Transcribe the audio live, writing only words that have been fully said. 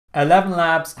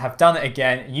Elevenlabs have done it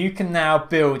again. You can now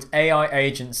build AI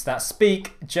agents that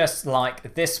speak just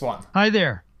like this one. Hi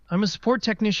there. I'm a support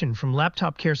technician from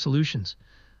Laptop Care Solutions.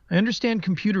 I understand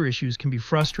computer issues can be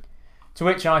frustrating. To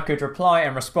which I could reply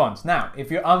and respond. Now, if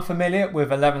you're unfamiliar with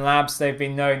Elevenlabs, they've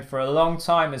been known for a long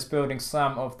time as building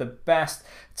some of the best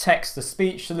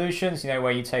text-to-speech solutions,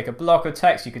 where you take a block of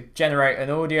text, you could generate an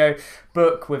audio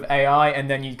book with AI, and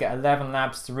then you get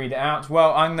Elevenlabs to read it out.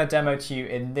 Well, I'm going to demo to you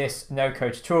in this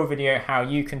no-code tutorial video how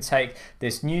you can take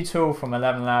this new tool from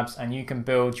Elevenlabs and you can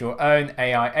build your own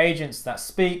AI agents that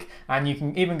speak, and you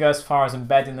can even go as far as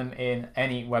embedding them in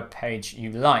any web page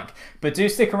you like. But do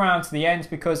stick around to the end,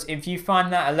 because if you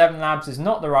find that Elevenlabs is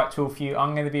not the right tool for you,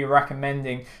 I'm going to be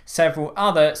recommending several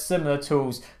other similar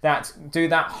tools that do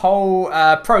that whole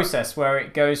process where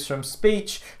it goes from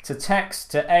speech to text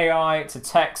to AI to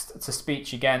text to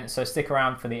speech again. So stick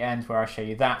around for the end where I show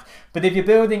you that. But if you're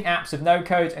building apps with no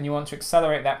code and you want to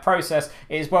accelerate that process,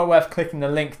 it is well worth clicking the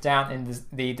link down in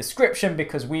the description,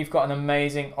 because we've got an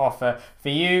amazing offer for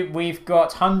you. We've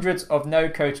got hundreds of no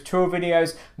code tutorial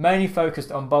videos mainly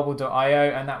focused on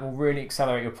bubble.io, and that will really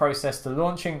accelerate your process to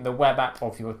launching the web app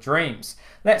of your dreams.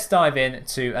 Let's dive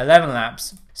into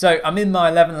Elevenlabs. So I'm in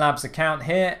my Elevenlabs account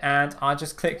here, and I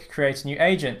just click create a new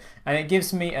agent, and it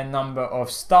gives me a number of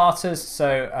starters.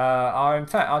 So in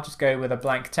fact, I'll just go with a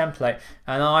blank template,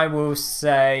 and I will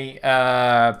say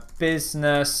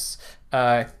business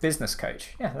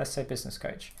coach. Yeah, let's say business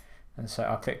coach. And so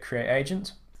I'll click create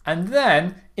agent. And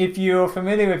then if you're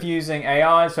familiar with using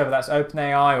AI, so whether that's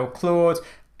OpenAI or Claude,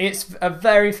 it's a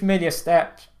very familiar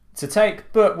step to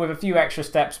take, but with a few extra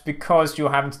steps, because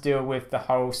you're having to deal with the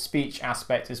whole speech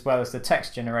aspect as well as the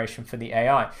text generation for the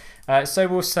AI. So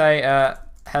we'll say,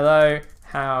 hello,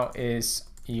 how is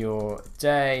your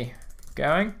day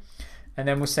going? And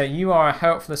then we'll say, you are a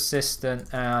helpful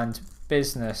assistant and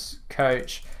business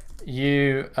coach.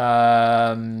 You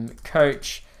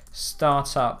coach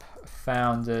startup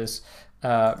founders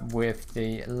with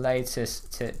the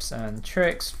latest tips and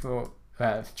tricks for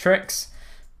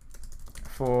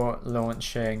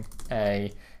launching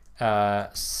a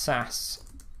SaaS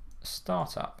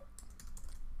startup.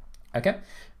 Okay,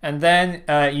 and then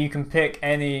you can pick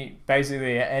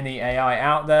basically any AI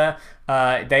out there.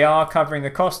 They are covering the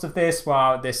cost of this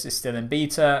while this is still in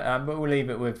beta, but we'll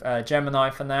leave it with Gemini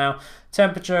for now.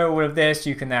 Temperature, all of this,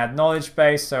 you can add knowledge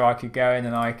base, so I could go in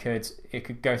and it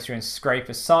could go through and scrape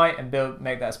a site and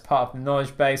make that as part of the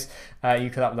knowledge base. You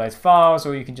could upload files,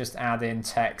 or you can just add in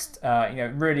text.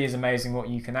 It really is amazing what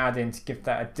you can add in to give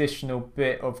that additional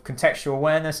bit of contextual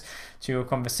awareness to your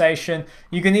conversation.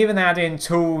 You can even add in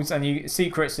tools and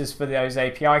secrets for those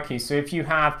API keys. So if you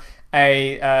have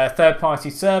a third-party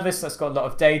service that's got a lot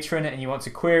of data in it and you want to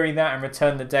query that and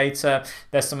return the data,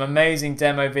 there's some amazing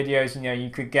demo videos. You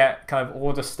could get kind of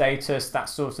order status, that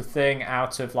sort of thing,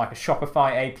 out of like a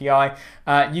Shopify API.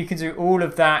 You can do all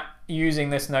of that using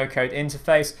this no-code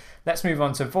interface. Let's move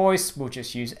on to voice. We'll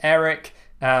just use Eric.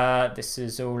 This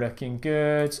is all looking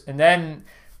good. And then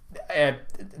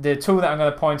the tool that I'm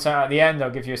going to point out at the end, I'll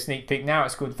give you a sneak peek now,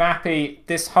 it's called Vappy.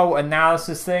 This whole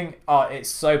analysis thing, it's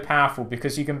so powerful,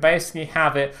 because you can basically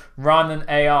have it run an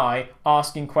AI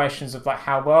asking questions of like,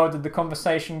 how well did the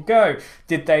conversation go?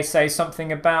 Did they say something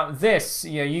about this?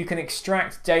 You can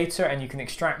extract data and you can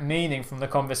extract meaning from the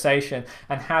conversation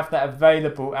and have that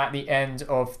available at the end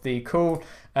of the call.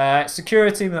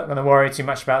 Security, we're not going to worry too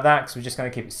much about that, because we're just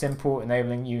going to keep it simple,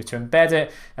 enabling you to embed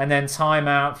it. And then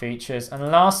timeout features,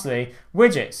 and lastly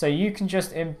widget, so you can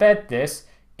just embed this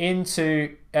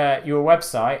into your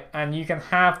website and you can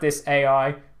have this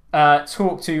AI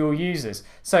talk to your users.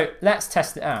 So let's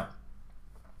test it out.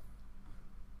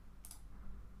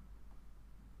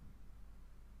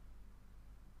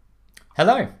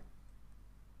 Hello.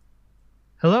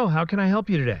 Hello, how can I help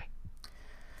you today?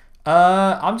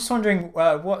 I'm just wondering,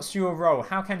 what's your role?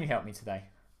 How can you help me today?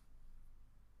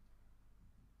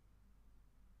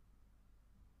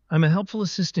 I'm a helpful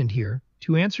assistant here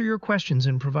to answer your questions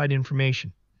and provide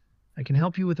information. I can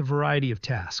help you with a variety of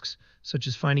tasks, such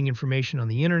as finding information on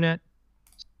the internet.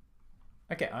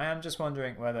 Okay, I am just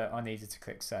wondering whether I needed to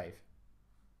click save.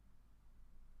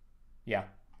 Yeah,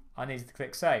 I needed to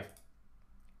click save.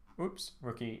 Oops,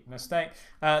 rookie mistake.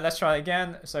 Let's try it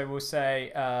again. So we'll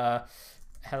say,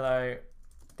 hello.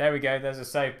 There we go. There's a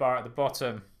save bar at the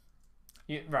bottom.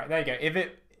 Right, there you go.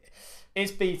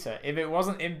 It's beta. If it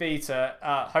wasn't in beta,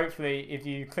 hopefully if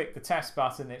you click the test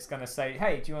button, it's going to say,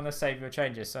 hey, do you want to save your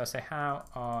changes? So I say, how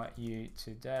are you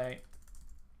today?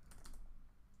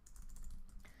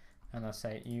 And I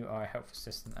say, you are a helpful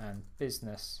assistant and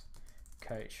business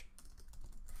coach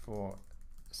for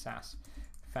SaaS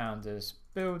founders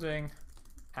building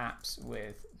apps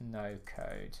with no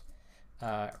code.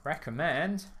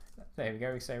 Recommend, there we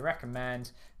go, we say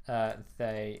recommend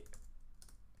they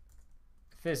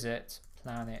visit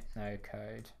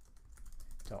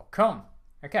planetnocode.com.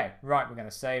 Okay, right, we're going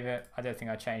to save it. I don't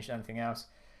think I changed anything else.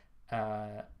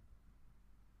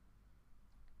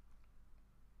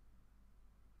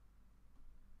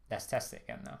 Let's test it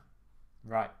again now.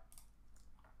 Right.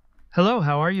 Hello,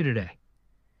 how are you today?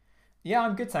 Yeah,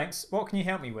 I'm good, thanks. What can you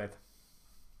help me with?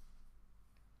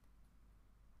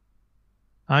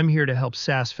 I'm here to help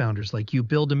SaaS founders like you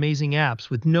build amazing apps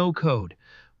with no code.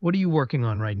 What are you working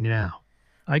on right now?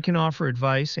 I can offer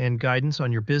advice and guidance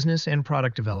on your business and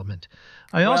product development.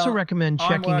 I also recommend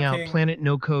checking out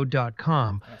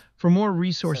planetnocode.com for more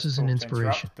resources and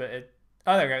inspiration.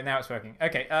 Oh, there we go. Now it's working.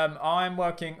 Okay, I'm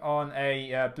working on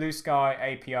a Blue Sky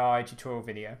API tutorial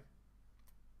video.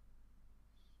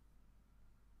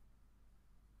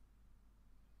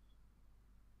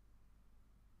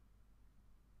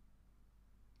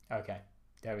 Okay,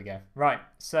 there we go. Right,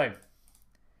 so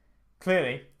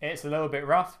clearly it's a little bit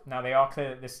rough. Now they are clear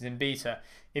that this is in beta.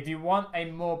 If you want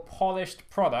a more polished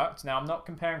product, now I'm not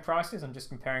comparing prices, I'm just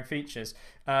comparing features,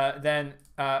 then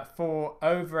for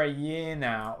over a year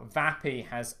now, Vappy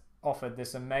has offered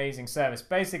this amazing service.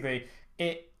 Basically,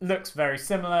 it looks very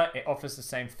similar, it offers the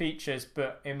same features,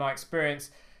 but in my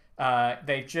experience,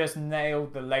 they've just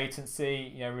nailed the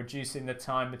latency, reducing the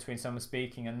time between someone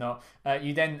speaking and not.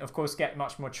 You then, of course, get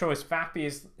much more choice. Vappy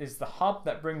is the hub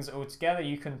that brings it all together.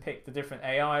 You can pick the different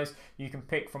AIs. You can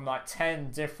pick from like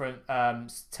 10 different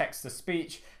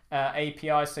text-to-speech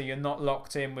APIs, so you're not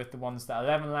locked in with the ones that are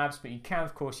Elevenlabs, but you can,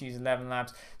 of course, use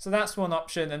Elevenlabs. So that's one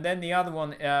option. And then the other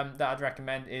one that I'd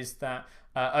recommend is that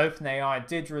OpenAI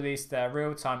did release their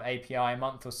real-time API a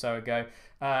month or so ago.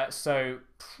 Similar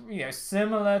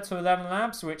to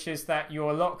Elevenlabs, which is that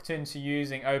you're locked into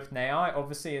using OpenAI,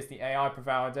 obviously as the AI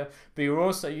provider, but you're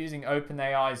also using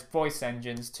OpenAI's voice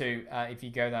engines too, if you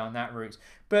go down that route.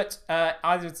 But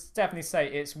I would definitely say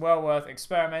it's well worth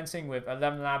experimenting with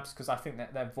Elevenlabs because I think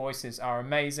that their voices are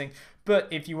amazing. But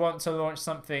if you want to launch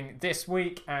something this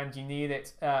week and you need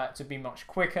it to be much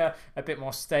quicker, a bit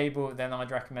more stable, then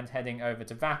I'd recommend heading over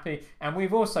to Vappy. And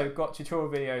we've also got tutorial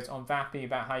videos on Vappy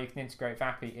about how you can integrate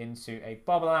Vappy into a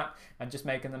Bubble app and just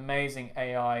make an amazing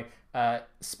AI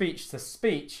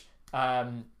speech-to-speech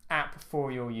app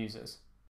for your users.